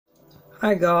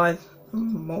Hi guys,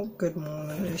 good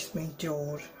morning, it's me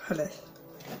George. Hello,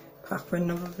 back with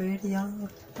another video,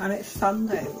 and it's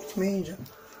Sunday, which means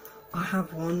I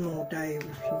have one more day with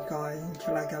you guys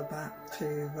until I go back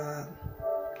to,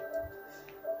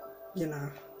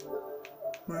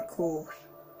 my course.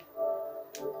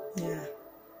 Yeah,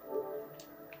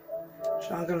 so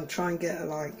I'm gonna try and get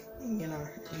at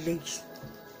least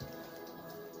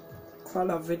quite a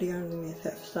lot of videos in this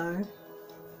episode.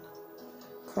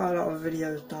 Quite a lot of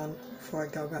videos done before I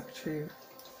go back to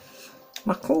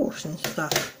my course and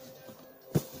stuff.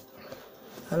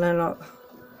 And then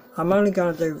I'm only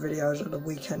going to do videos at the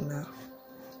weekend now.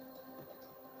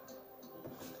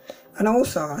 And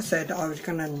also I said I was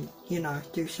going to,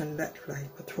 do some let's play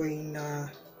between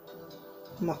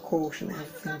my course and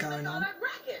everything going on.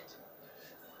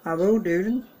 I will do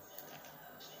them.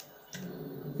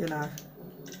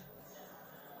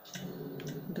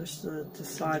 Just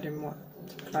deciding what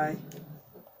to play.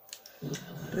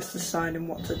 Just deciding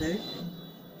what to do.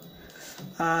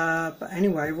 But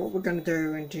anyway, what we're going to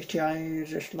do in GTA is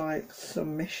just like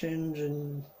some missions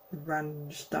and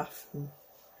random stuff and,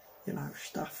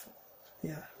 stuff.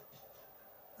 Yeah.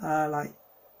 Like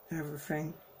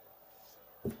everything.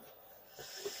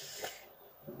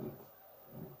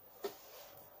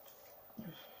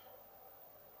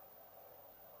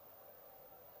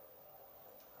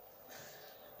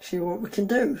 See what we can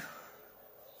do.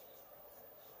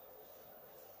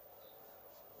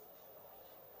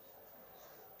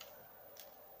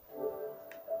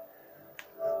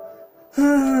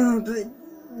 But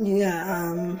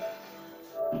yeah,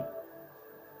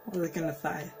 what was I gonna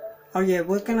say? Oh yeah,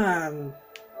 we're gonna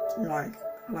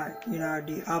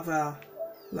the other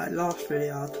last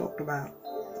video I talked about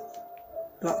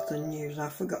lots of news. I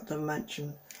forgot to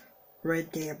mention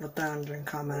Red Dead Redemption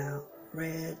coming out.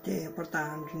 Red Dead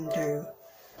Redemption 2.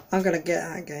 I'm gonna get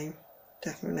that game,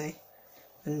 definitely,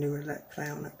 and do a let's play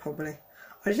on it probably.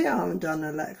 I think I haven't done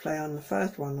a let's play on the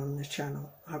first one on this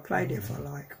channel. I played it for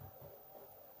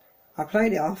I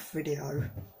played it off video,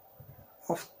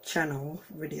 off channel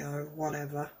video,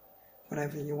 whatever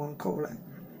you want to call it,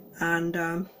 and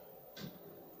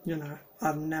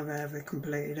I've never ever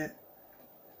completed it.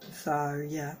 So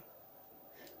yeah,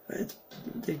 but it's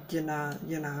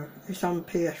it's on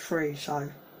PS3, so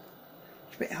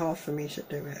it's a bit hard for me to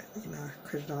do it,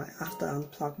 because I have to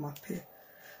unplug my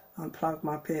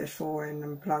PS4 in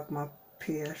and plug my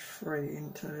PS3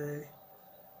 into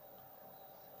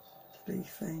the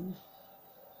thing.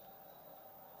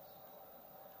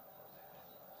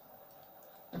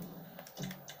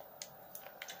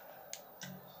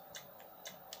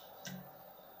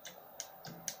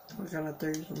 We're gonna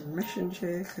do some missions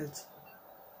here because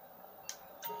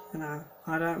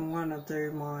I don't want to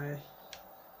do my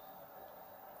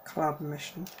club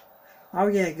mission. Oh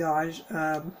yeah guys,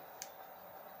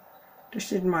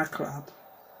 this is my club.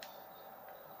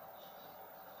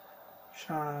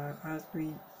 So as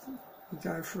we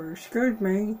go through, excuse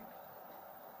me.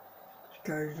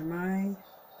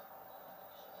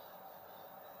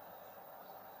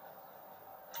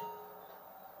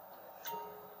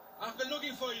 I've been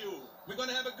looking for you. We're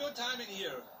gonna have a good time in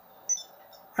here.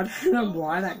 I don't know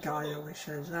why that guy always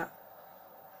says that.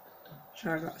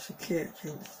 So I got security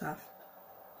and stuff.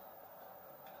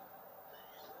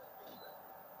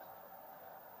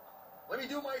 Let me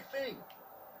do my thing.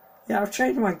 Yeah, I've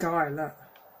changed my guy, look.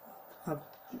 I've,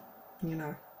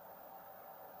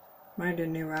 made a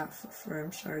new outfit for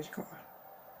him, so he's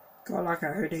got like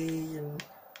a hoodie and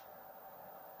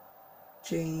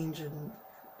jeans and,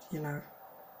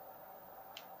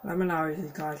 let me know if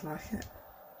you guys like it.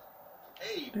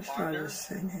 Hey, this partner. guy's just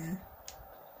sitting here.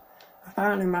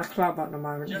 Apparently my club at the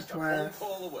moment Just is where... a phone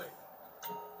call away.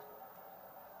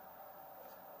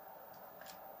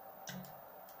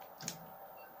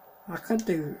 I could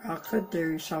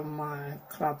do some of my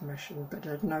club missions, but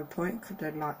there's no point because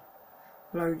there's like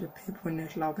loads of people in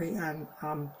this lobby and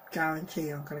I'm guarantee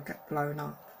I'm gonna get blown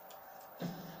up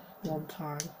one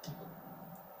time.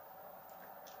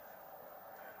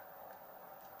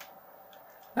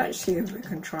 Let's see if we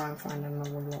can try and find another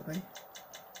lobby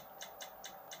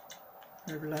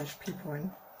with less people in.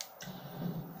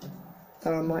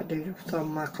 So I might do some of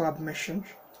my club missions.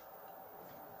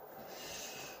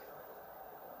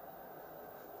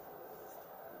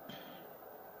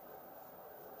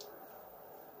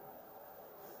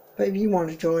 But if you want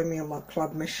to join me on my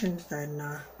club missions, then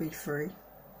be free.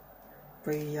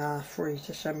 Be free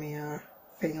to send me a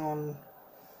thing on,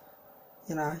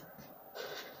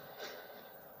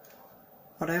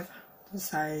 whatever, to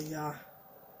say, I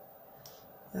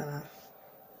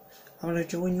want to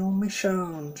join your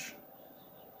missions.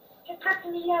 Tack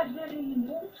ni jävlar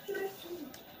emot skeletten.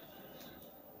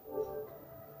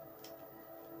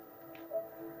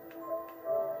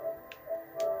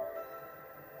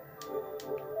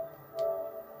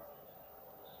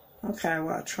 Okay,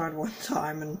 well, I tried one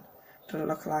time and it doesn't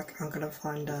look like I'm gonna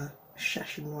find a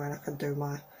session where I can do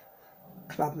my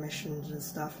club missions and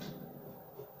stuff.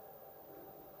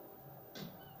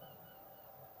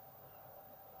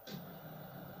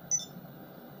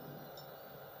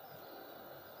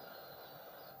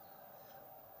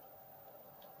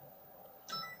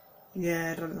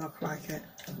 Yeah, it doesn't look like it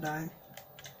today.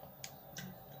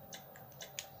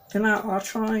 You know, I'll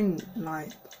try and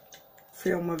like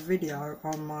film a video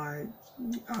on my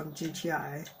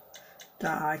GTA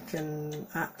that I can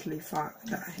actually find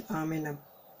that I'm in a,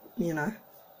 you know,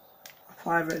 a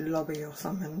private lobby or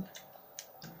something,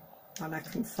 and I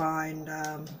can find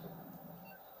a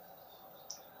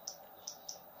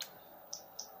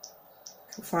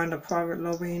private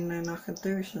lobby and then I can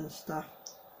do some stuff.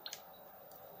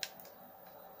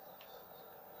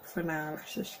 For now,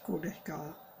 let's just call this guy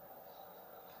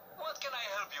What can I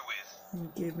help you with?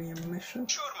 and give me a mission.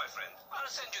 Sure, my friend. I'll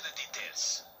send you the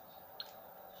details.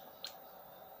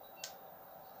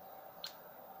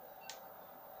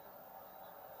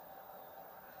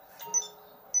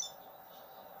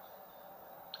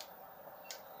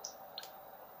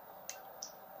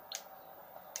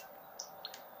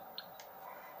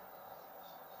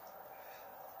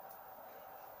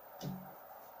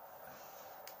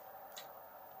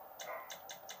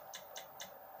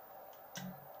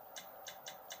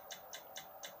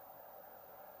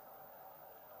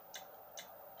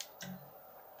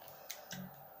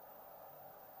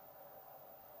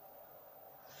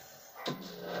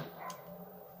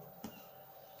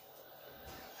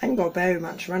 I ain't got very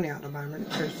much money at the moment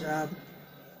because I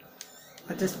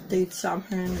just did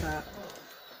something that,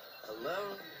 Hello?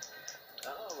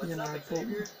 Oh, what's you know, up,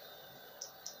 Xavier?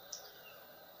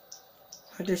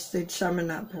 I just did something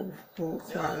that brought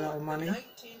quite a lot of money.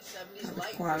 1970s That was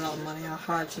light quite a lot of version. money. I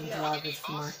hired some drivers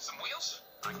for my Some wheels?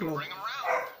 I can club. bring them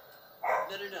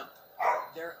around. No.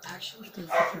 They're actually Still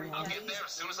factory figuring out. caddies there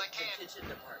as soon as I in the can. kitchen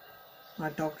department. My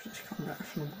dog's just come back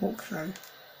from a walk, so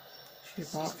she's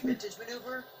See some barking. vintage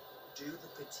maneuver? Do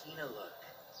the patina look.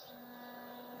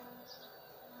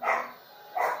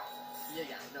 Yeah,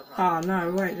 no problem. Oh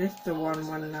no, wait, this is the one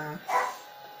when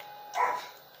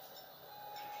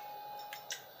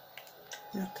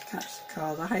you have to catch the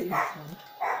cars. I hate this one.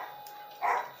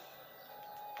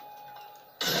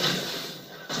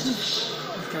 I'm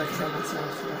just gonna kill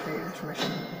myself because I hate this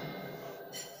mission.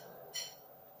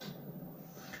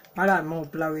 I like more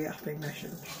blowy upping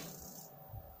missions.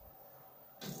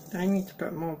 They need to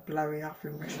put more blowy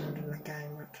upping missions in the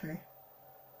game, actually.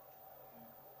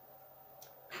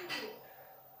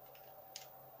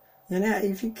 You know,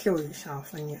 if you kill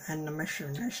yourself and you end the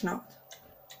mission, it's not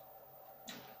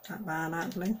that bad,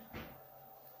 actually.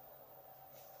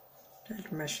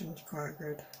 This mission's quite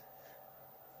good.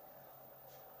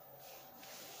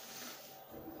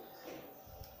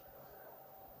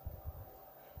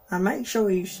 And make sure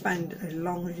you spend as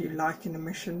long as you like in the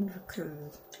mission,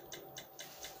 because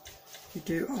you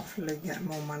do often get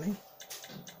more money.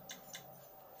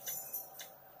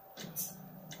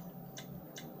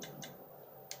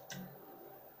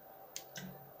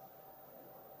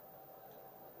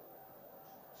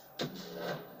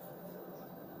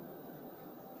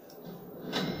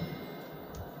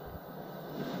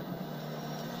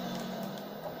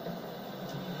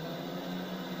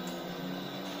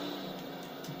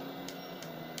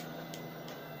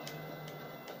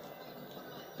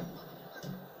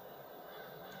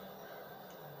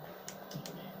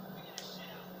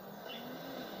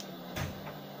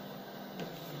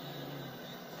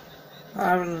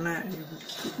 Other than that, you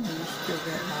still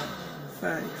get like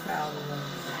 30,000,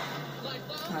 like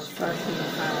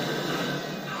 13,000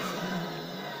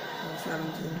 or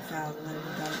 17,000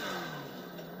 every day.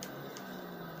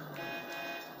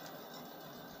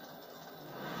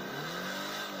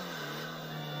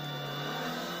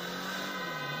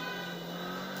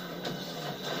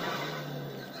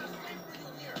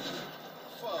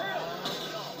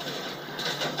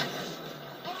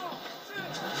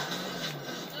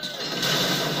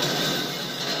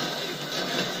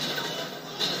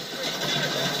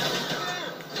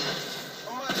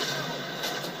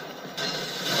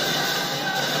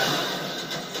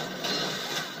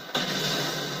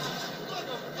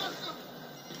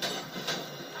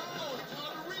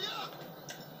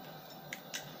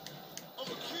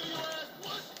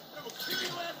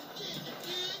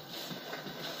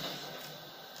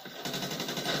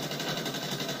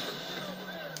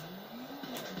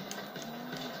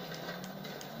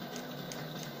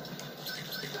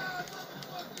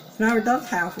 No, it does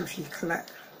help if you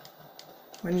collect.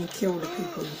 When you kill the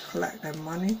people, you collect their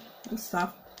money and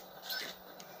stuff.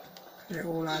 It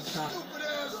all adds up.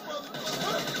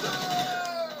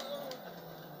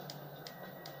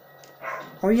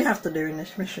 All you have to do in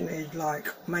this mission is like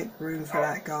make room for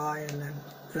that guy and then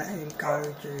let him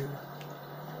go to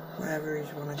wherever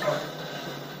he's want to go.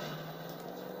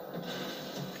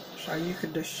 So you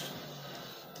could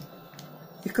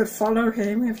follow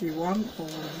him if you want, or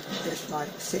you could just like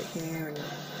sit here and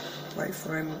wait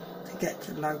for him to get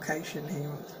to the location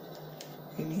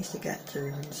he needs to get to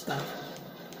and stuff.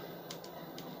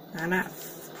 And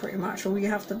that's pretty much all you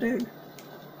have to do.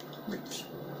 Which,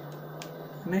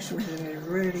 and this mission is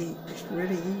really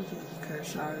easy,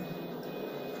 because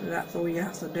that's all you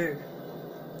have to do.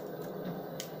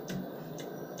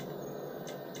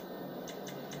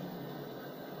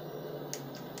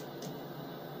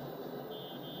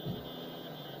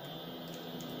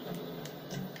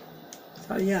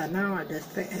 So yeah, now I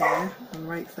just sit here and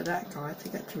wait for that guy to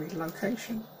get to his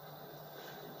location.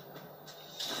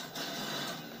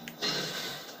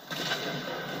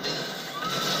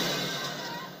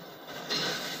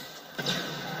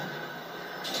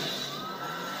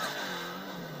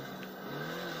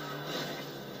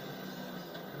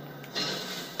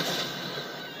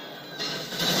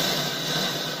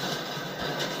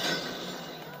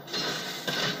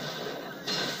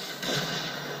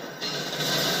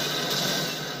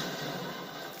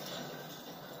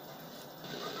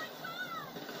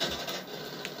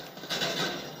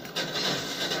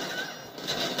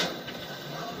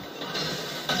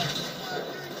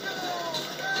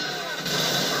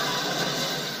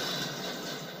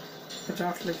 There's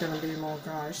actually going to be more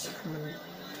guys to come and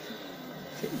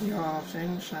get your ass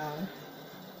in, so...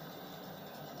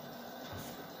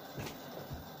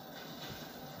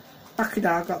 Luckily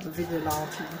I got the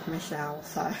vigilante with Michelle,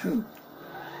 so...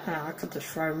 I could just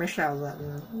throw Michelle at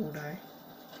them all day.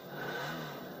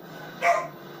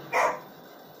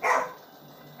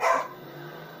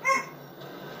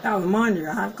 Now remind you,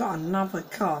 I have got another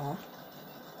car.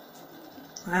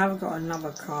 I have got another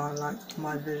car like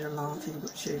my vigilante,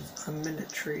 which is a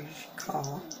military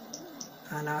car,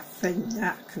 and I think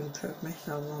that can put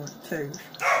missiles on it too.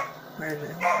 Where is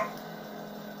it?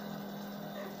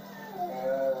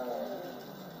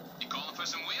 You calling for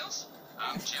some wheels?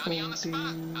 I'm Johnny on the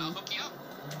spot. I'll hook you up.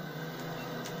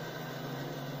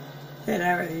 Yeah,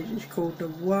 there it is. It's called the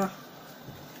what?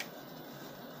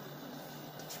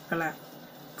 Spell out.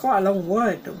 Quite a long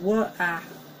word. The what?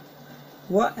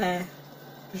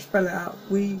 Spell it out.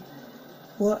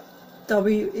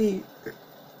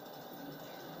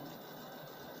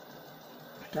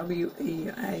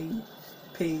 W-E-A-P-O-R-O-N.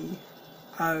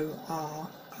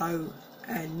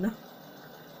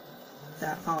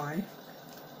 That I.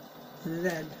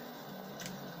 Z.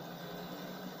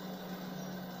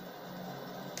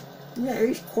 Yeah,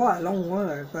 it's quite a long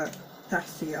word, but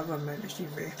that's the other military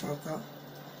vehicle I've got.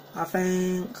 I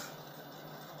think.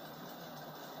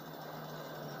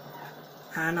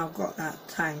 And I've got that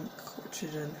tank, which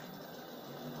is an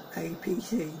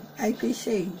APC.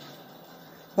 APC?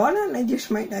 Why don't they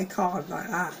just make their cars like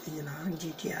that, you know, in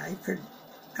GTA?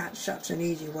 That's such an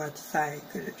easy word to say,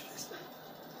 because it's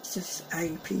just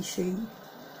APC.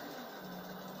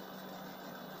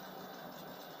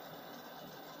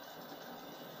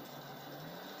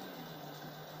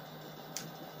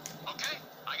 Okay,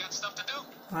 I got stuff to do.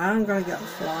 I am going to get a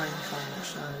flying car,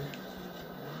 so...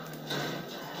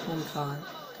 one time.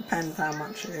 Depends how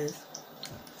much it is.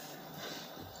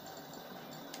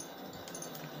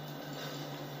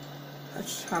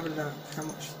 Let's have a look how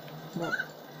much, what.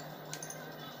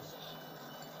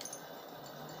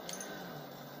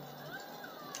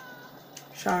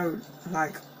 So,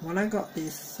 like, when I got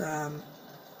this, I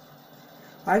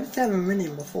had 7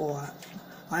 million before actually.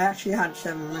 I actually had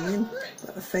 7 million,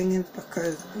 but the thing is,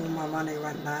 because all my money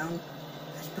went down,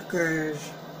 it's because,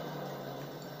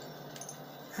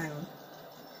 hang on.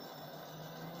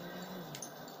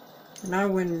 You know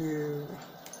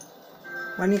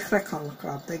when you click on the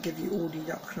club, they give you all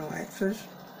these optional extras.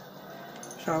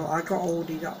 So I got all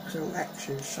these optional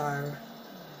extras, so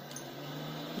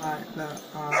like look,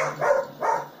 I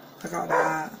got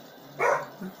that,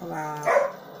 got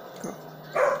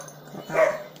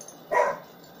that.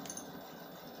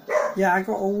 Yeah, I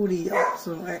got all the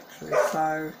optional extras,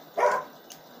 so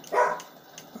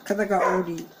because I got all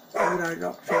those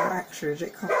optional extras,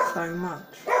 it costs so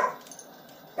much.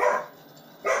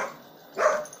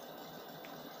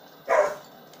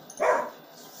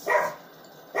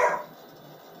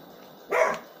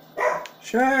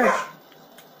 Shush!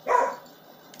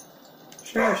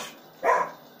 Shush!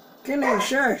 Gilly,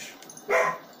 shush!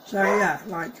 So yeah,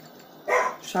 like,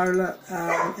 so look,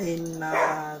 in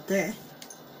this,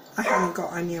 I haven't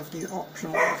got any of the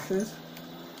optional extras.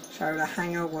 So the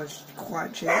hanger was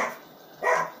quite cheap.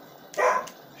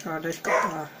 So I just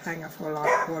got the hanger for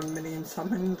like 1 million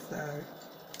something, so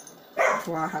that's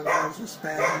why I had loads of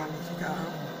spare money to go.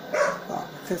 But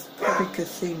because probably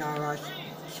casino I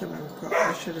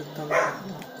should have done that.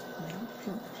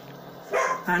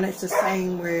 And it's the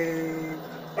same with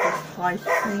this heist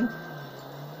thing.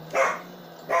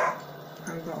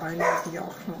 I've got only the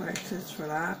optional extras for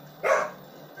that.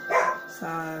 So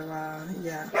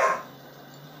yeah.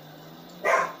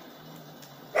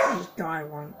 This guy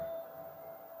one.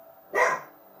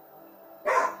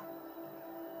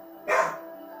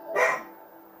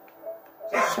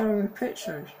 Just show me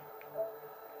pictures.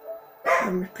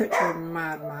 Show me a picture of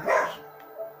Mad Max.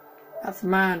 That's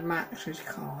Mad Max's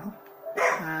car.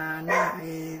 And that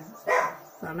is, I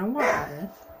don't know what that is.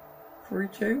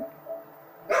 3-2.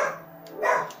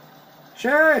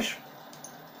 Shush!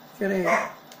 Get in.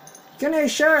 Get in,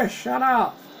 shush! Shut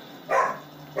up!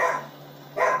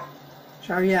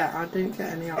 So yeah, I didn't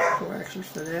get any optional extras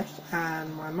for this,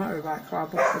 and my motorbike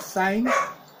club was the same.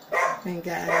 Didn't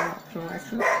get any optional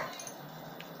extras.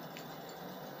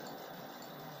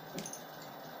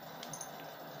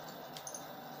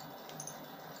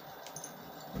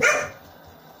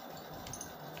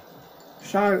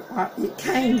 So it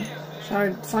came.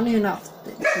 So funny enough,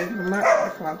 the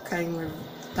motorbike club came with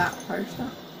that poster,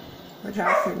 which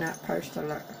I think that poster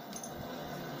look.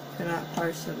 Okay.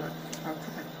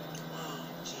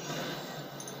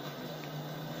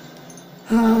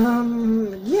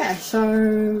 Yeah,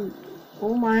 so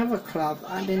all my other club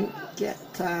I didn't get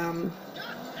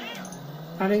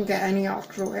any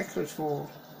optional extras for.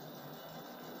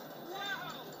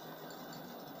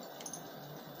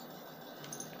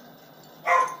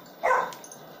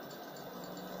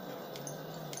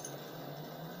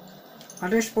 I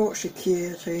just bought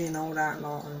security and all that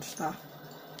lot and stuff.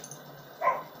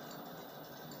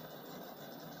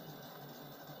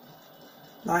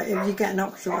 Like, if you get an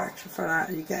optional extra for that,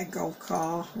 you get a gold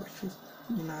car, which is,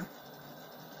 you know.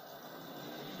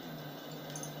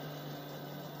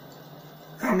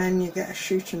 And then you get a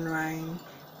shooting range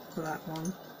for that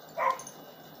one.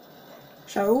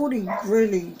 So all the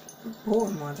really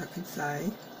important ones, I could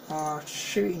say, are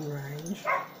shooting range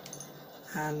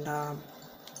and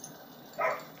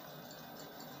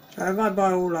so if I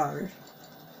buy all those,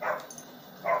 I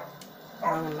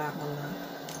want that one now.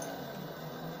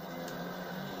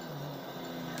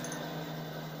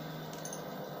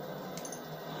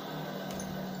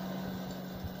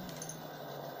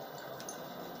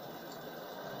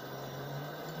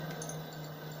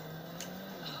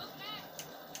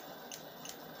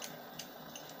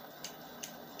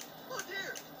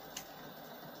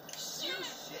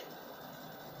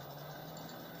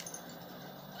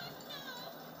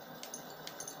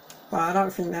 But I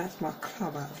don't think that's my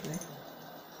club actually.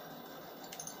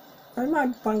 Where's my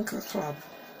bunker club?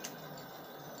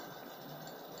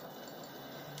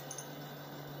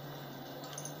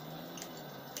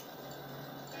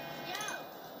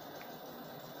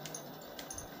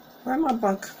 Where's my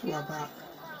bunker club at?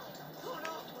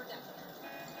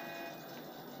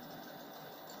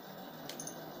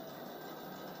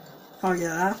 Oh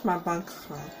yeah, that's my bunker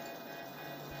club.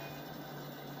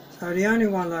 So the only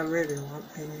one I really want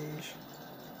is,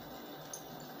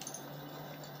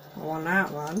 I want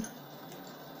that one,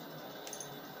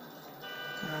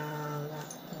 and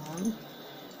that one,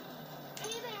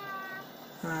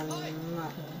 and that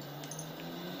one.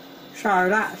 So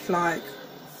that's like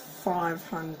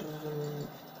 500 and,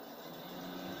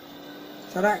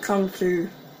 so that comes to,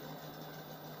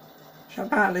 so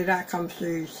apparently that comes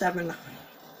to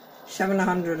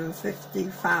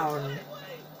 750,000.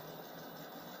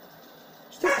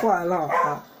 Still quite a lot,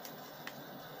 but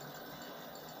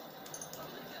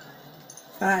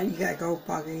for that you get a gold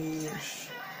buggy, a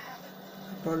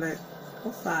bullet,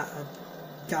 what's that, a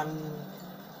gun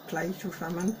plate or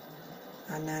something,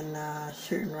 and then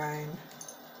shooting range.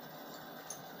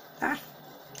 That's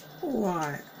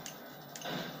alright.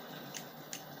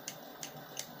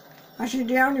 Actually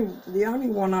the only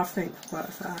one I think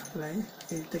worth actually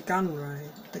is the gun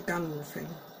range, the gun thing.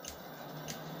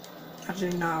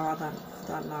 Actually no, I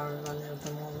don't know if any of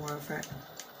them are worth it.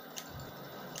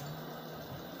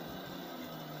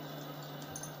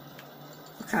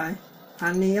 Okay,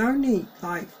 and the only,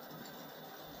 like,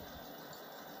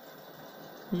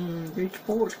 these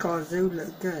sports cars do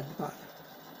look good, but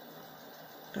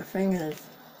the thing is,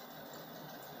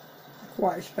 they're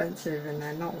quite expensive and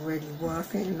they're not really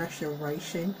worth it unless you're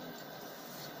racing.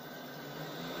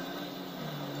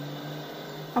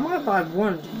 I might buy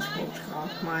one of these sports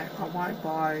cars. I might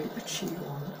buy a cheap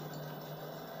one.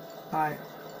 Like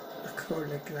the Cool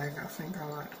League leg. I think I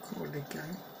like the Cool League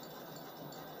game.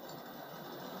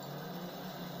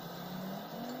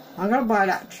 I'm gonna buy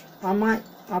that.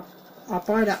 I'll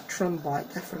buy that Tron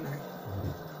bike definitely.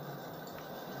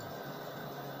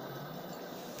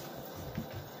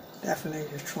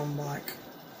 Definitely the Tron bike.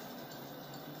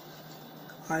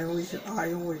 I always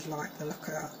like the look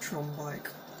of that Tron bike.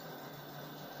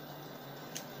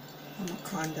 I'm a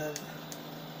kind of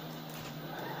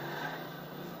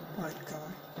bike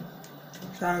guy.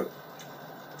 So,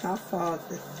 how far has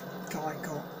this guy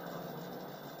got?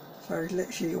 So he's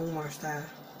literally almost there.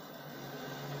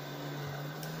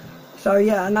 So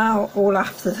yeah, now all I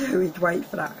have to do is wait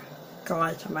for that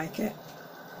guy to make it.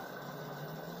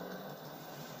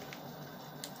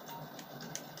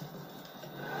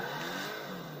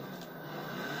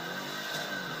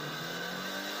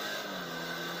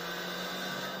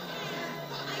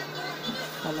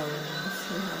 Following and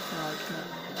see how far I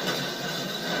get.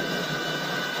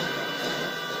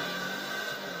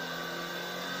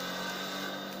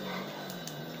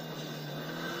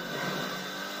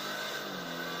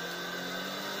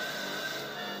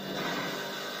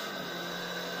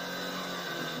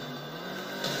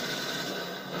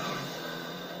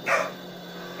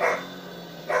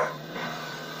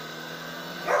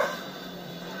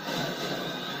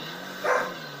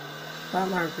 That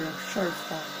might be so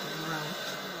far around.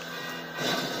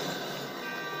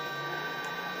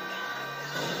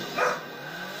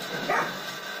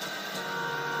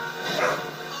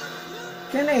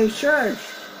 Kenny, shush!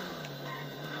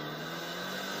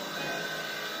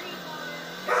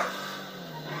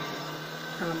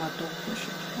 Tell him I don't push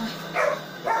it.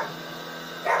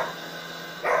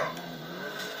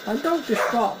 I don't just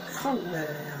stop. Can't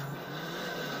there.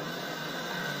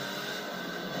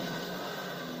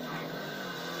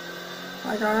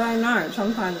 Like, I don't know,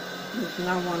 sometimes there's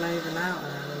no one even out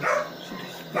there, and she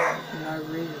just speaks for no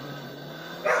reason.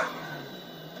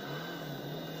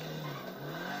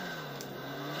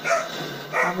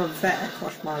 I have a vet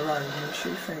across my road and she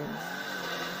thinks...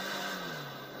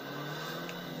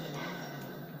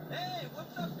 Hey,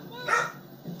 what's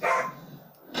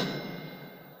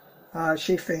up?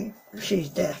 she thinks she's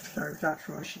deaf, so that's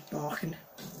why she's barking.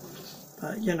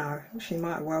 But, you know, she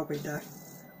might well be deaf.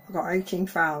 I got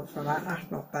 18,000 for that,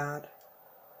 that's not bad.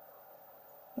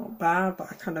 Not bad, but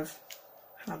I kind of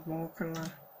had more, couldn't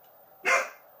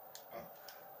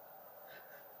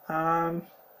I?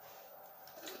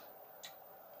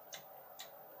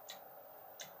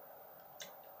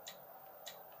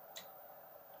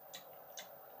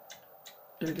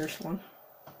 Do this one.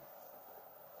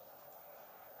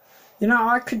 You know,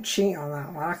 I could cheat on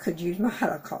that one. I could use my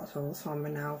helicopter or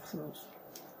something else.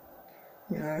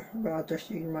 You know, but I'll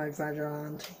just use my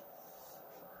vigilante.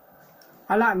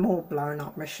 I like more blown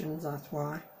up missions, that's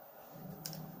why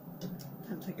I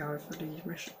tend to go for these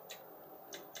missions.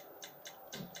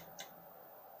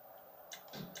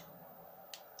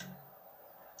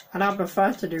 And I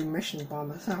prefer to do missions by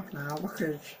myself now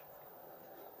because,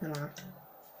 you know,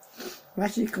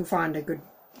 unless you can find a good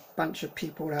bunch of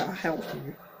people that will help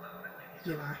you,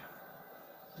 you know,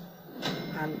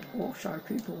 and also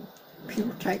people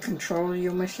take control of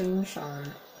your mission, so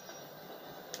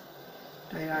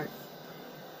they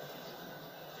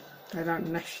don't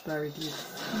necessarily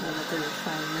want to do the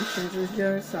same missions as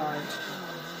you, so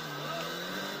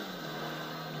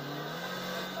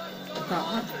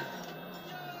but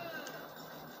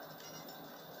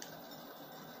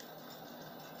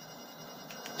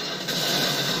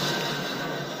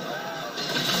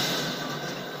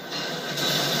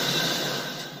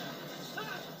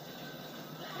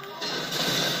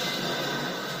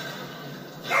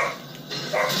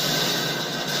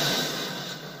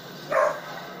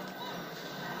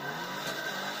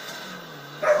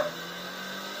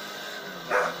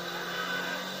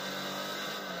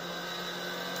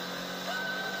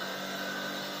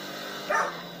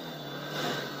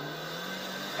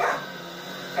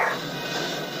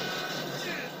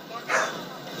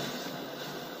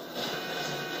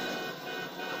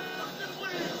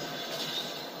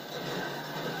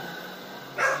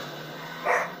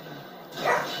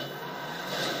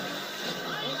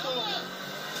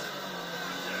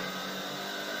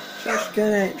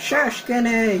Shush,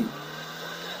 Skinny!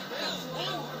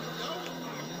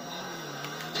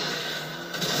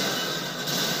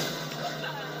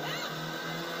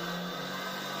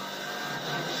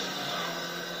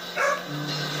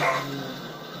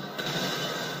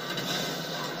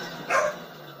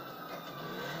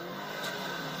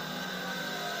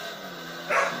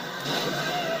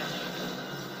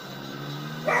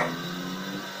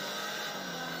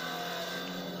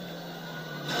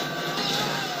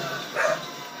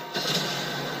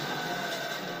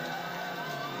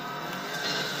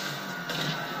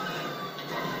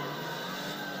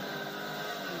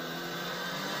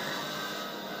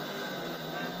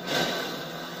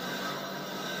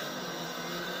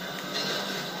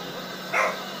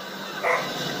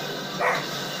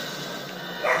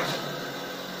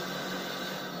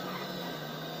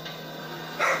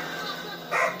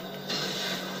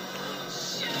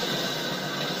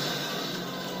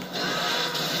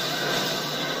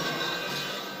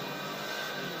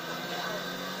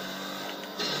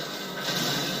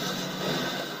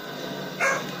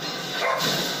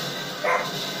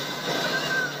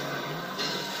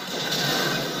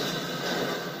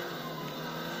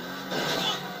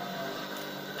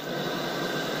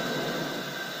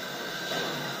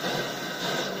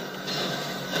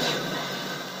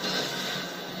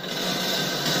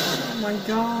 my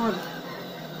god.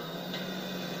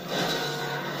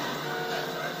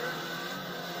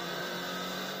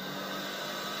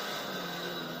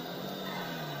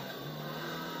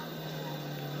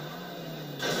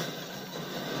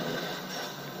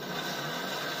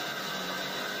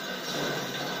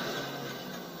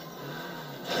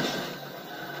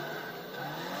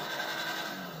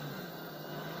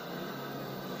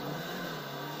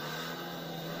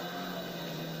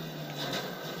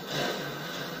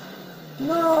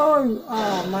 No!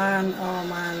 Oh man, oh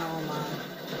man, oh man.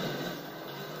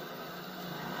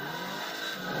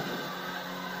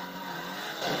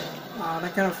 Oh,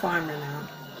 they're gonna find me now.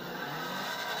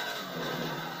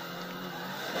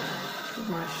 This is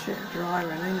my shit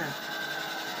driving, ain't it?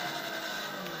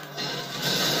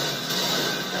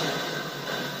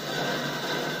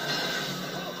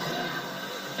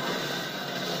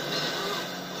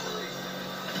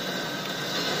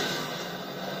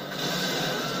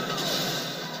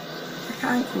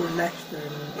 Call Leicester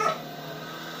and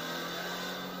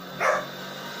I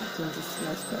can just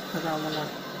Leicester because I want to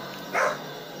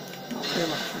not feel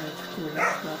like trying to call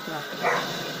Leicester but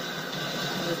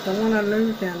I just don't want to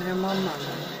lose down there my money.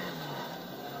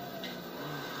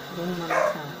 I don't want to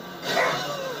count.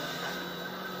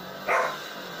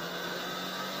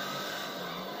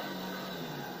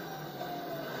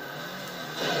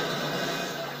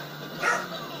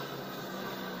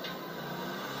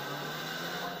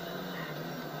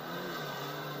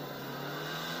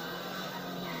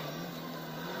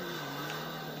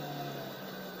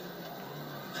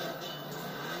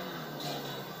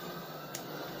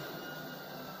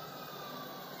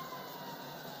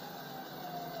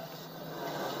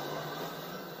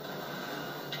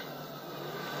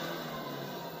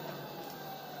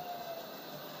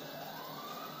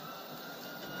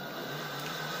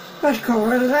 Let's get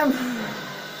rid of them.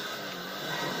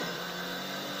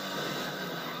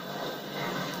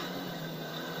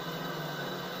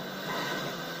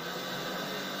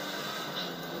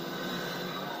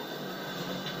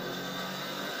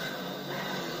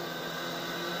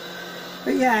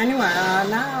 But yeah, anyway,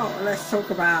 now let's talk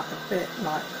about a bit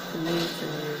like the news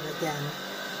again,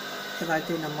 because I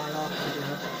did on my last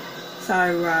video. So,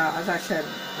 as I said,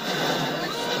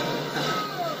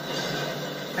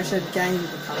 games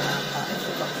will come out, but I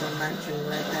forgot to mention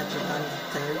Red Dead Redemption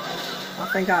 2. I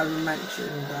think I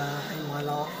mentioned in my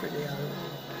last video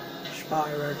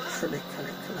Spyro Trilogy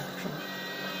Collection.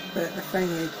 But the thing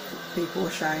is, people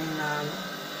were saying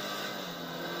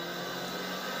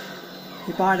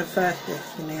you buy the first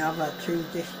disc and the other 2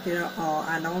 discs are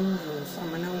add-ons or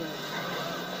something else.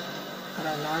 I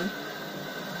don't know.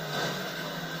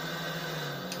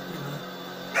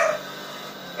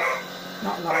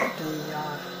 Not like the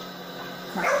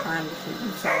Crash Bandicoot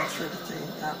Insane Trilogy.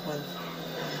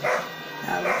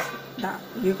 That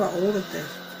you got all the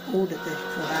discs for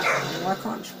that one. Why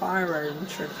can't Spyro and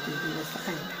Trilogy be the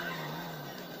same?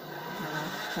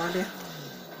 Why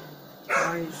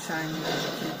are you saying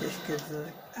that this gives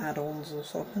the add-ons or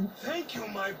something? Thank you,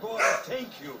 my boy,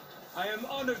 thank you. I am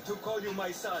honored to call you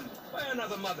my son by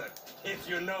another mother, if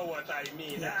you know what I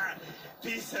mean. Yeah.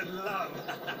 Peace and love.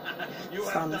 You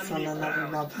Son have done from me another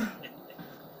proud. mother.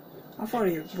 I thought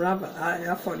he was brother.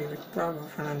 I thought he was brother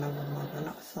from another mother,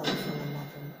 not son from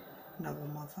another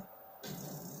mother.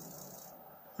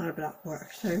 I hope that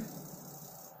works too.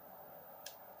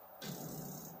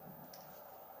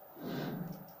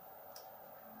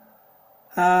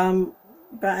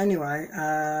 But anyway,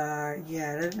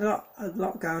 yeah, there's a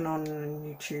lot going on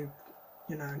YouTube,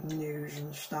 you know, news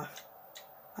and stuff,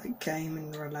 like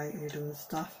gaming related and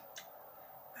stuff.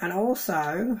 And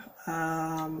also,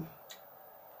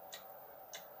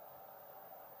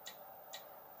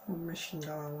 what mission do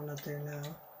I want to do now?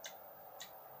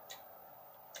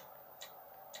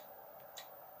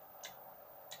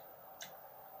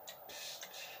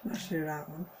 Let's do that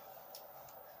one.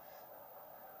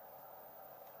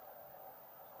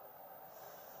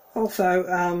 Also,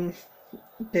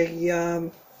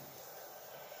 the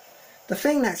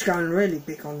thing that's going really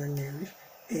big on the news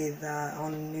is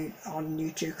on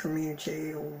YouTube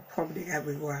community, or probably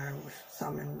everywhere, or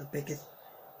something, the biggest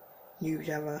news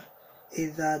ever,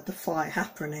 is the fight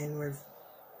happening with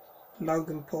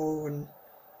Logan Paul and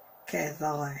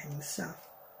KSI and stuff.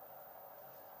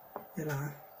 You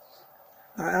know,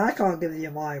 I can't give you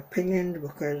my opinion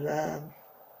because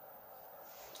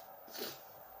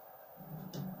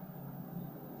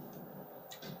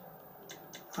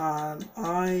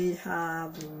I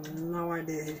have no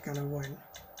idea who's going to win.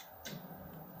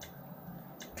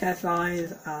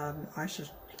 KSI,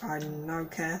 I know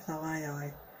KSI,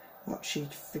 I watch his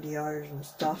videos and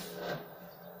stuff.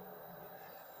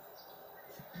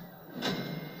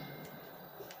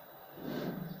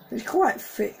 He's quite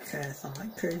fit,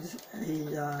 KSI, because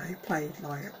he played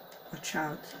like a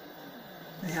charity.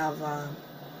 They have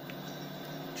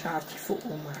charity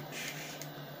football match,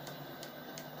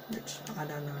 which I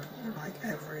don't know, like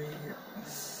every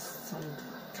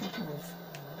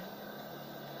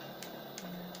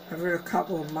every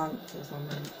couple of months or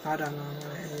something. I don't know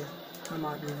what it is. I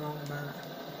might be wrong about it.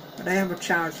 But they have a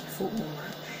charity football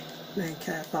match. Then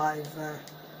KSI's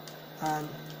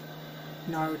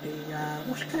no,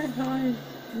 what's KSI?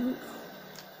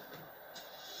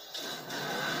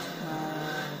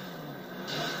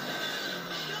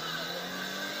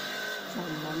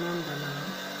 Can't remember now.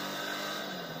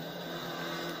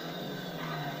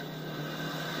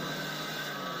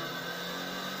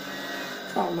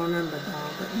 Can't remember now,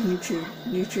 but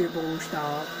YouTube All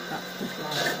Stars, that's just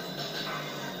like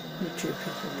YouTube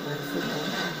people play football.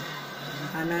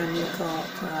 And then you've got,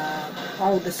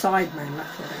 the Sidemen,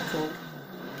 that's what they're called.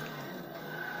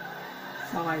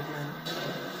 Sidemen.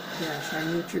 Yeah, so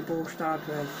YouTube All Stars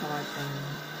were Sidemen.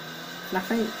 And I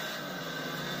think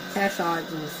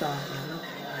KSI's in the Sidemen.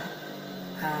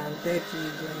 And they're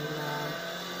using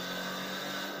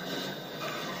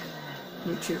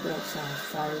YouTube All Stars,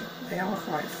 so they are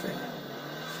quite fit.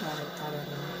 So I don't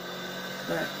know.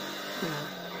 But, you know.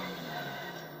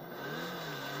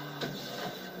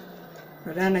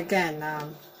 But then again,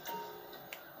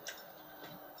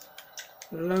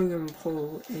 Logan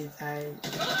Paul is a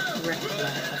wrestler,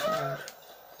 I've heard.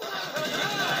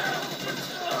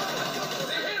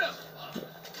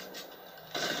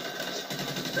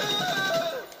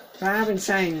 But I've been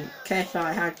saying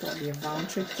KSI had got the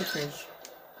advantage, because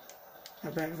a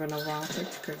bit of an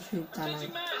advantage, because he's done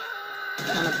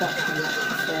a boxing match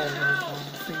before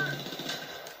with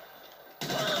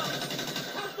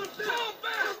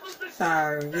So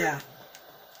yeah,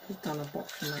 he's done a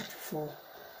boxing match before.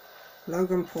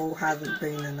 Logan Paul hasn't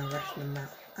been in a wrestling match,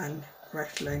 and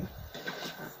wrestling.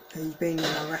 He's been in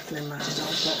a wrestling match, not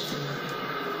a boxing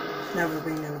match. Never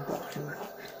been in a boxing match.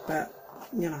 But,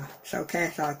 you know, so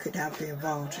KSI could have the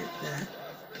advantage there.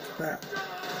 But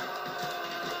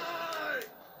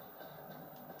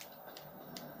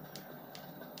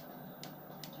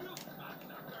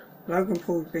Logan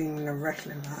Paul's been in a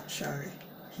wrestling match, so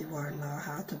he won't know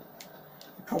how to.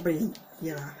 Probably,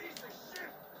 you know,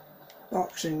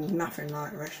 boxing nothing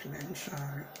like wrestling, so.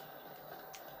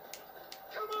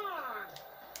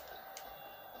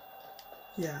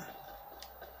 Yeah.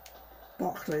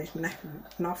 Boxing's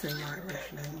nothing like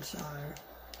wrestling, so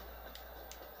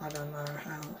I don't know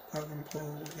how Logan Paul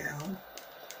will get on.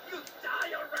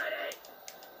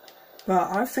 But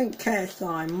I think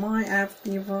KSI might have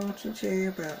the advantage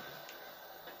here, but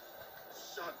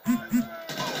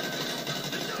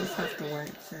just have to wait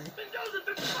and see.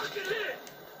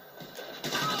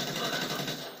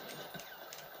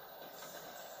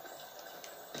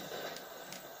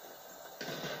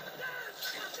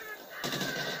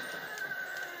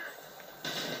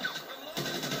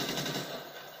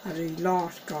 And the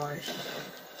last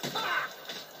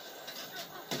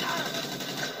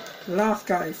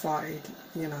guy he fighted,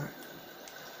 you know,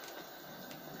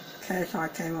 KSI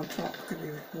came on top because he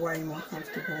was way more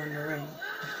comfortable in the ring.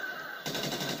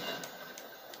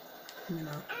 You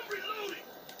know.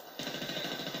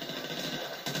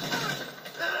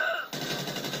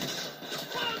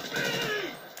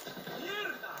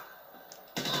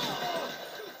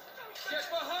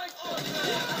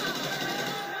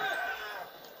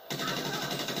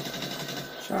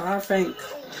 So I think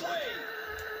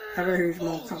whoever who's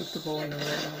more comfortable in the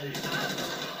ring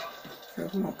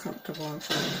feels more comfortable in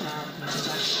front of the crowd and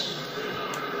stuff.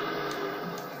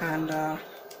 And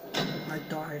I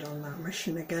died on that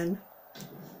mission again.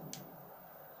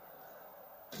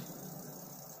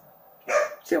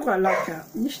 Still got like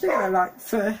you still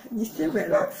get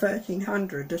like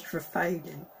 1300 just for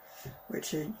fading,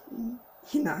 which is,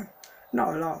 you know,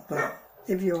 not a lot, but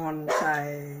if you're on,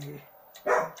 say,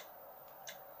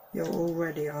 you're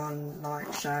already on,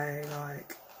 like, say,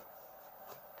 like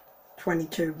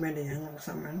 22 million or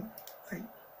something, like,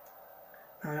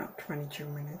 no, not 22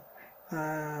 million,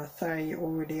 say you're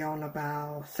already on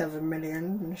about 7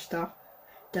 million and stuff,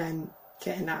 then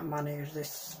getting that money is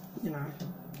this, you know,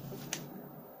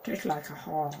 just like a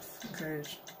half,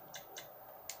 because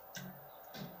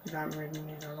you don't really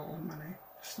need a lot of money,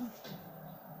 so.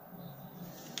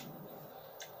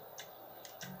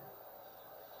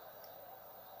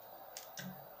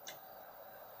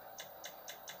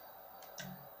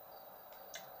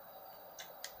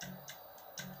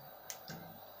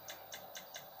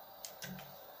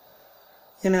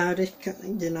 You know, this,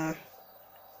 you know,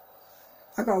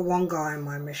 I got one guy in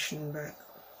my mission, but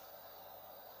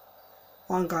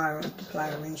one guy wants to play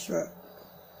with me, so,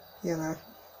 you know.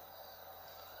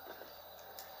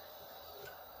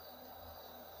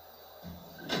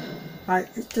 Like,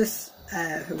 it's just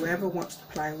whoever wants to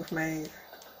play with me,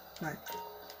 like,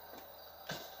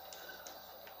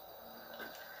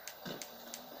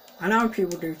 I know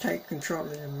people do take control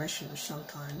of the missions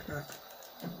sometimes, but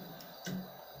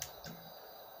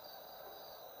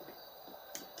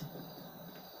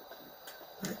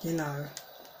like, you know,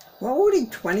 we're already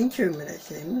 22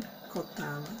 minutes in, god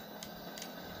damn it.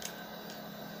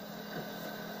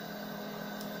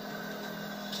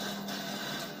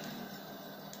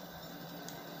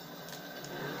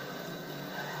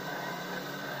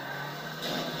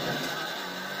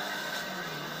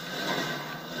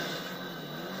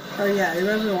 So yeah,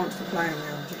 whoever wants to play me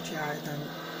on GTA, then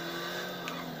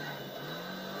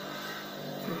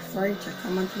feel free to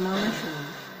come into my mission.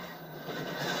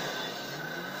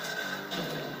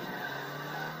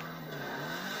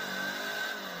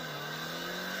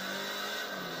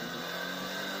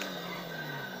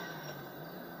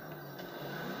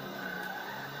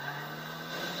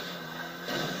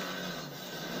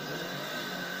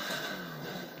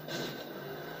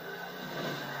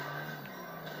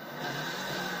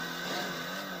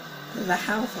 There's a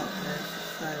house up there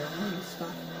for sale and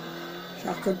stuff, so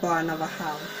I could buy another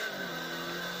house.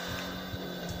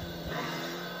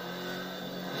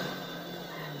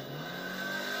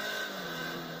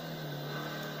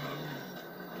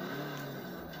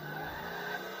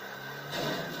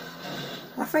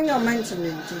 I think I mentioned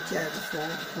in GTA before, I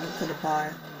wanted to buy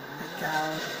a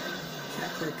garage,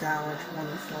 separate garage,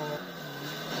 one for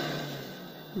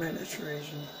militaries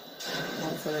and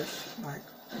one for this, like,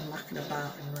 mucking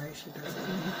about in races or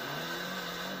something.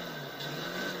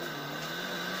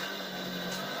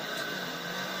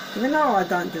 Even though I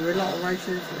don't do a lot of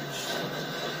races, which,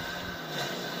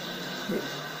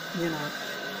 you know,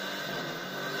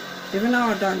 even though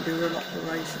I don't do a lot of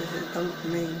races, it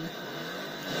doesn't mean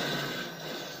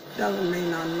I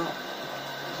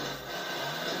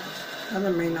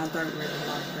don't really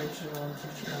like races on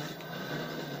GTA.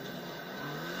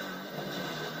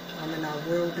 I mean, I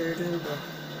will do them, but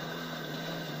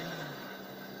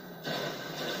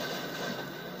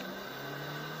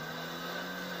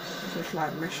it's just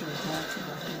like mission points, if I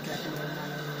can get more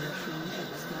money in missions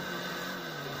and stuff.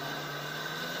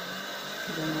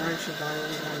 Because in races I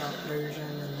always end up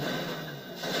losing and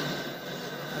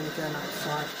only going up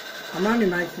 5. I'm only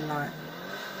making like,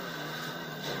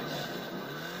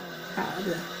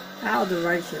 out of the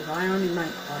races, I only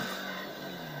make like,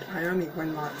 I only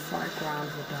win like 5 grand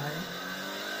a day.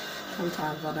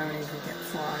 Sometimes I don't even get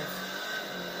 5,000,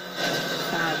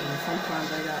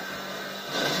 sometimes I get,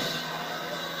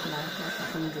 you know, like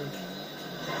 100.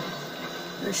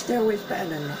 But still it's better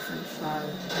than nothing, so.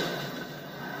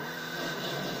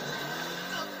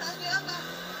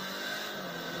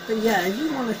 But yeah, if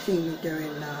you want to see me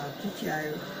doing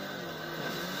GTA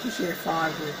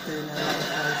 5 with doing a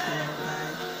legislation all day,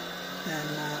 then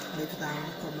leave it down in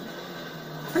the comments.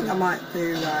 I think I might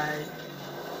do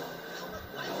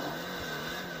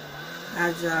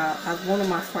as one of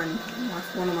my friends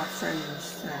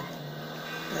said,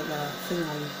 there's a thing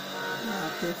on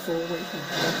PS4 where you can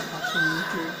watch on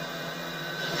YouTube.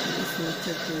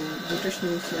 You just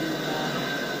need to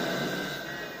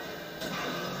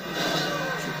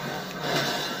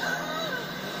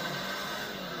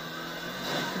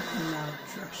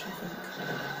trash, I think.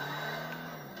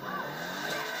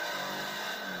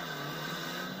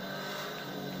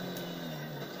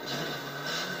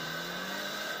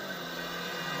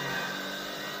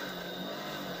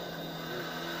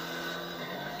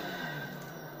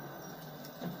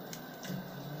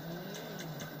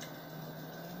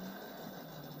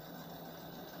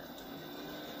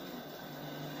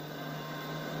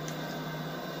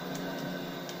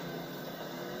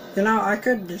 You know, I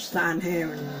could just stand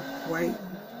here and wait,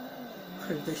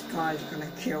 because this guy's gonna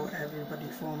kill everybody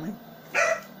for me.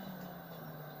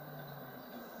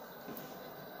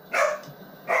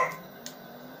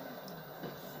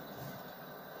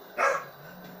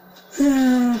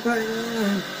 But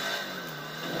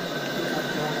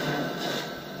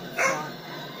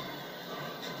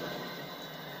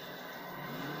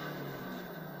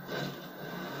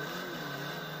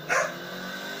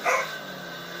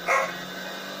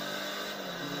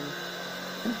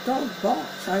dog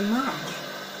barks so much.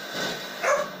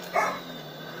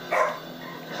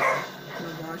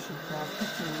 Maybe I should bark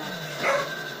so much.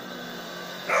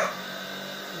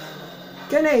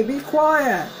 Kenny, be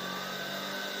quiet!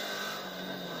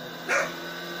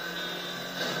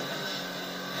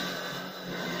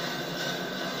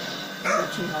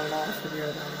 watching our last video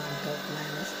about my dog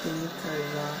name is Skinny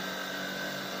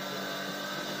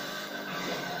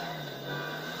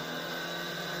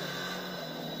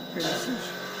because this is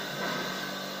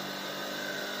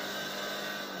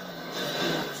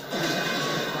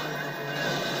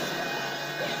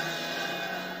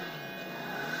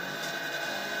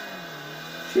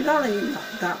she don't eat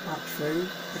that much food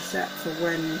except for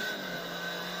when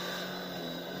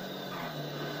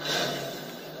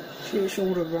she eats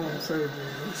all the wrong food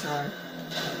really, so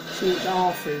she eats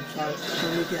our food, so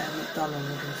when we get a McDonald's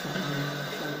or something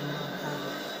like that,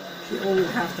 she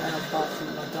always has to have apart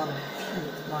from McDonald's.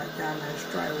 She's like down there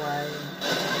straight away.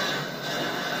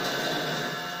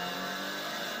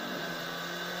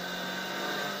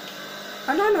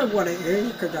 I don't know what it is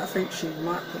because I think she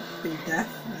might be deaf,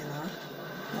 you know.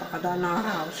 But I don't know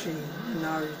how she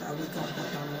knows that we got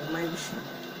McDonald's. Maybe she.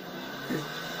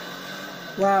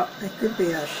 Well, it could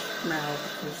be a smell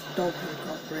because dogs have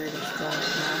got really strong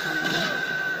smell, haven't they?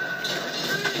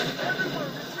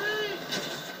 Everyone, retreat!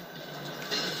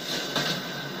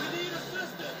 We need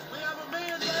assistance. We have a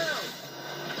man down.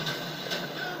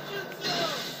 Come get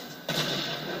some.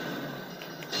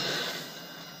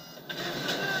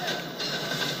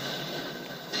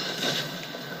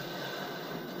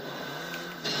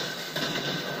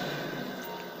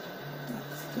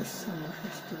 That's just some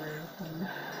history of them.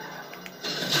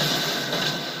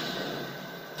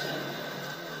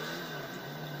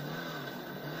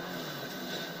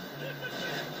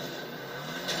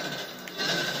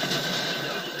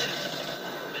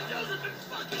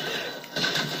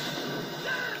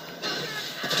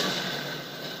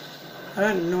 I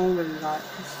don't normally like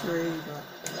history, but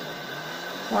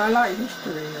well, I like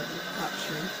history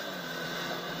actually.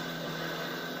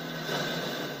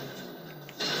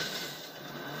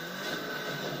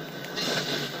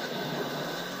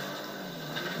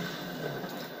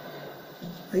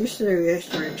 I used to do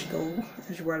history at school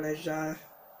as well as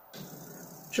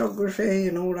geography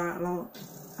and all that lot,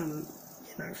 and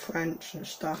you know, French and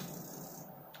stuff.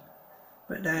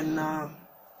 But then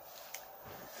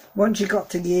once you got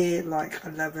to year like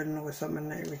 11 or something,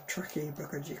 it was tricky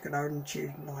because you could only choose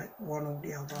like one or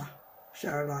the other.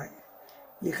 So like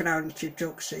you could only choose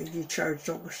geography. If you chose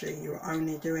geography, you were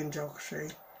only doing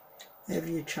geography. If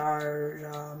you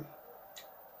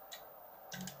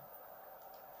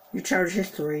chose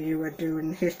history, you were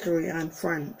doing history and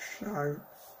French. So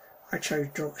I chose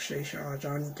geography, so I was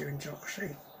only doing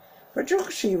geography. But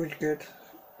geography was good,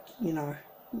 you know.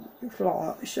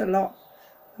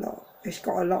 It's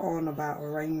got a lot on about the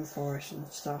rainforest and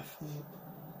stuff, and,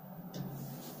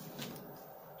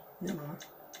 you know.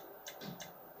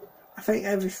 I think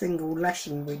every single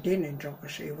lesson we did in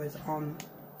geography was on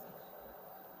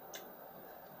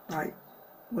like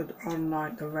the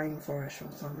rainforest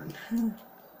or something.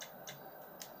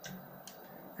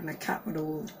 And the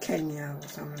capital of Kenya or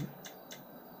something.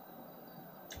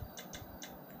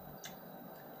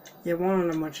 Yeah, one of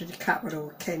them was the capital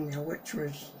of Kenya, which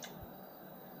was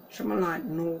something like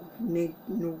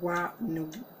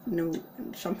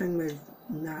something with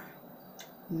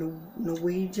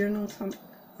Norwegian or something.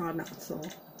 I'm not sure.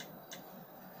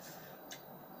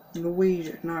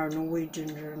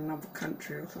 Norwegians are another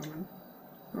country or something.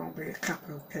 It won't be the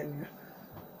capital of Kenya.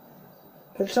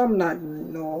 But something like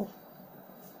North.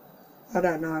 I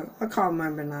don't know. I can't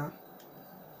remember now.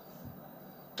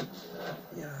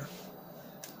 Yeah.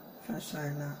 If I say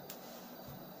that.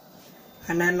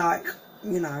 And then like,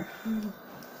 you know,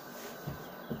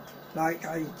 like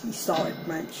he started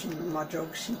mentioning, my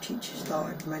geography teacher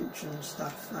started mentioning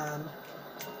stuff,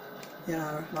 you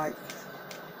know, like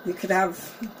you could have,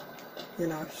 you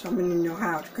know, something in your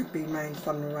house could be made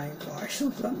from the rainforest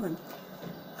or something.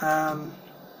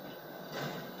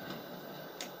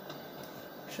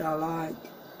 So like,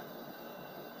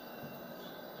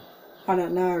 I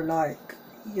don't know, like,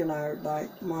 you know, like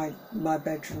my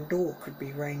bedroom door could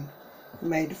be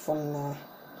made from the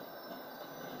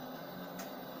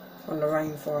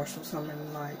rainforest or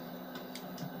something, like,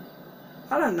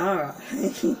 I don't know.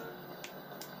 You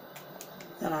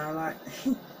know, like,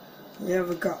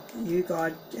 you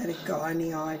guys got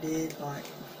any idea, like,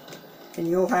 in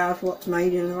your house what's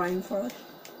made in the rainforest?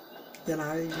 You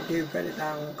know, you do put it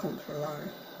down on the comment below,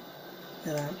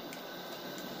 you know,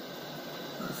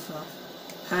 and stuff.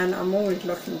 And I'm always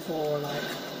looking for, like,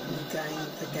 new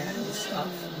games to get and stuff.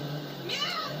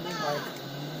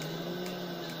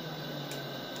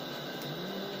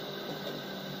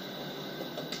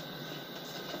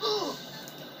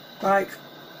 Like,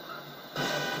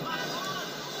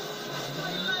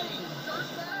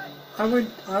 I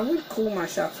would call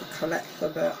myself a collector,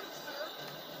 but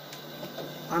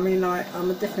I mean, like,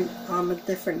 I guess I'm a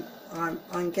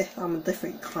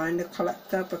different kind of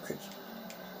collector, because,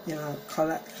 you know,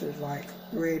 collectors, like,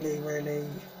 really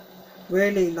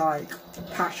like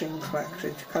passion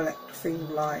collectors collect things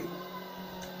like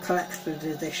collector's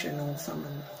edition or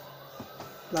something.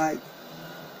 Like,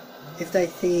 if they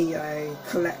see a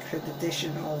collector's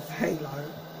edition of Halo,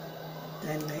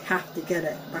 then they have to get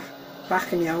it.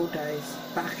 Back in the old days,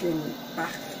 back in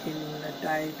the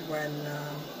days when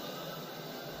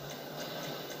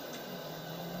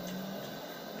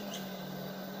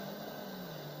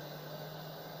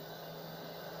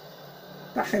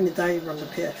back in the day when the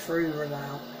PS3 was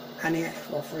out and the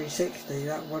Xbox 360,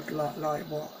 that was like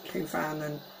what,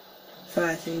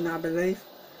 2013, I believe.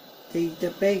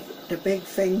 The big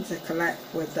thing to collect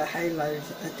with the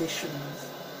Halo's editions,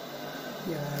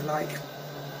 you know, like,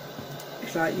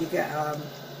 it's like you get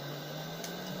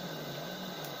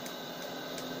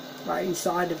like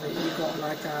inside of it you got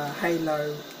like a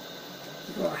Halo,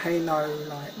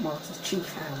 like Master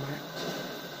Chief helmet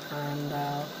and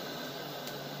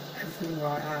everything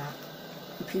like that.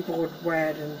 And people would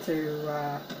wear them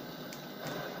to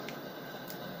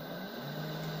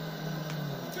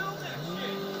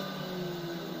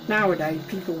nowadays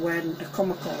people wear them to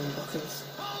Comic-Con, because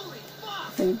I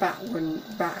think back when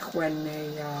the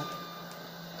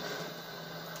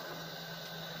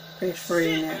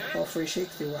PS3 and the Xbox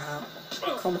 360 were out,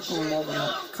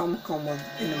 Comic-Con was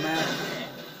in America.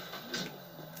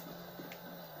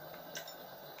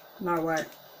 No way.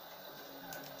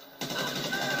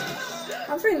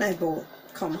 I think they brought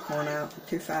Comic-Con out in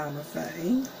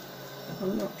 2013.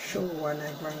 I'm not sure when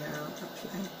they bring it out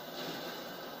actually.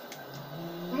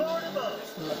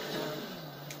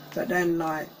 But then,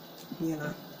 like, you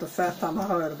know, the first time I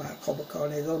heard about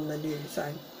Comic-Con is on the news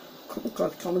saying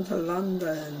Comic-Con's coming to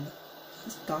London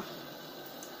and stuff.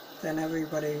 Then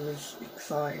everybody was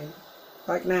excited.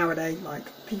 Like nowadays, like,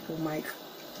 people make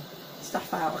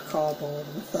stuff out of cardboard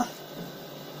and stuff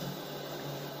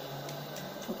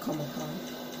for Comic-Con.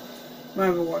 I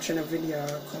remember watching a video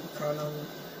of Comic-Con on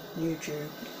YouTube.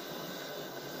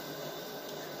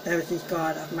 There was this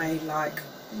guy that made, like,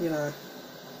 you know,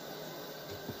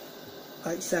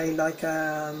 like say like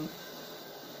a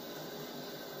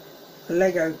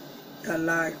Lego,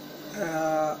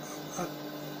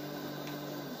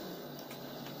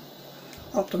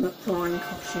 Optimus Prime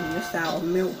costume just out of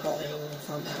milk bottle or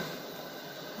something,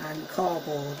 and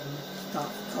cardboard and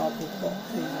stuff, cardboard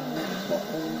boxes and milk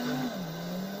bottles and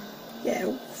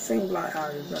yeah, things like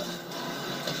those. But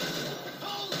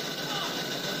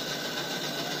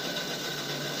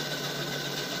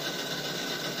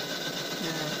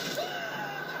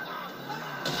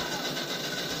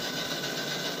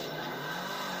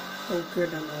all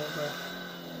good and all, but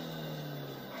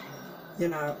you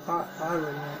know, I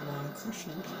really like my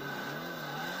costumes.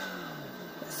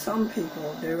 But some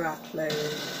people do actually.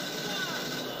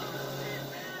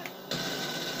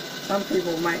 Some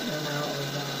people make them out of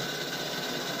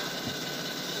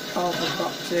cardboard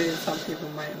boxes. Some people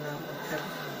make them out of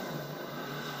everything.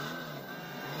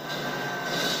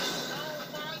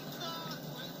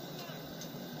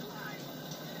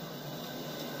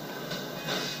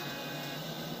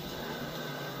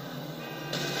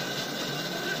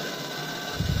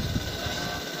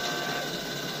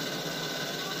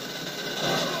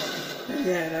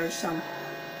 Yeah, there's some.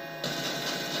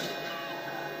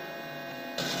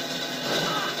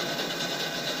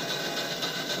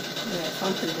 Yeah,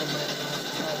 some people might not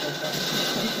tell, but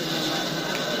some people might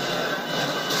not.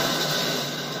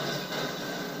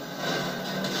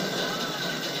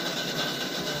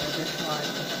 Just like.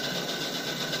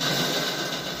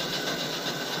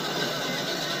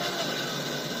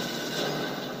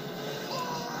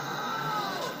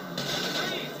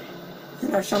 You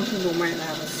know, some people might not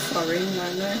have a sewing,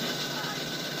 don't they?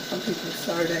 Some people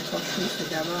sew their costumes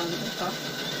together and stuff.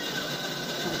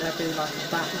 And there'll be like a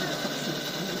Batman costume,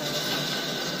 you know,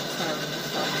 sewing and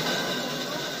stuff.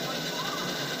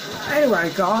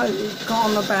 Anyway, guys, it's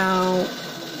gone about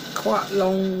quite a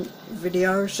long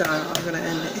video, so I'm going to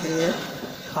end it here.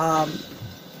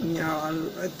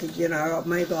 You know,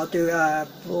 maybe I'll do a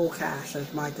broadcast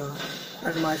as my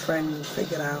friend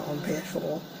figured out on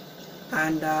PS4,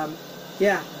 and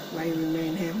yeah, maybe me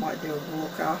and him might do a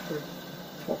broadcast with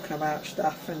talking about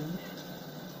stuff and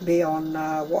be on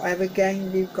whatever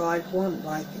game you guys want.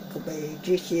 Like, it could be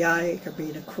GTA, it could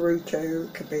be the Crew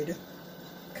 2, it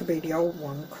could be the old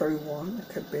one, Crew 1, it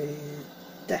could be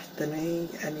Destiny,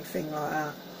 anything like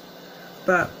that.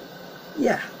 But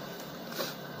yeah,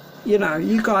 you know,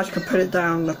 you guys can put it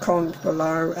down in the comments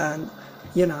below, and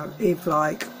you know, if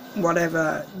like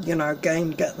whatever, you know,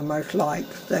 game get the most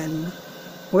likes, then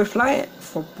we'll play it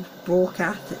for,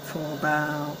 broadcast it for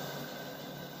about,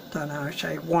 don't know,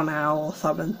 say 1 hour or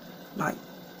something. Like,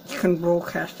 you can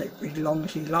broadcast it as long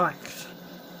as you like,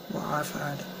 what I've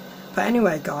heard. But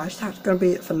anyway guys, that's going to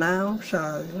be it for now.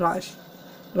 So like,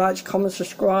 comment,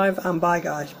 subscribe, and bye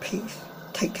guys. Peace.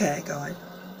 Take care guys.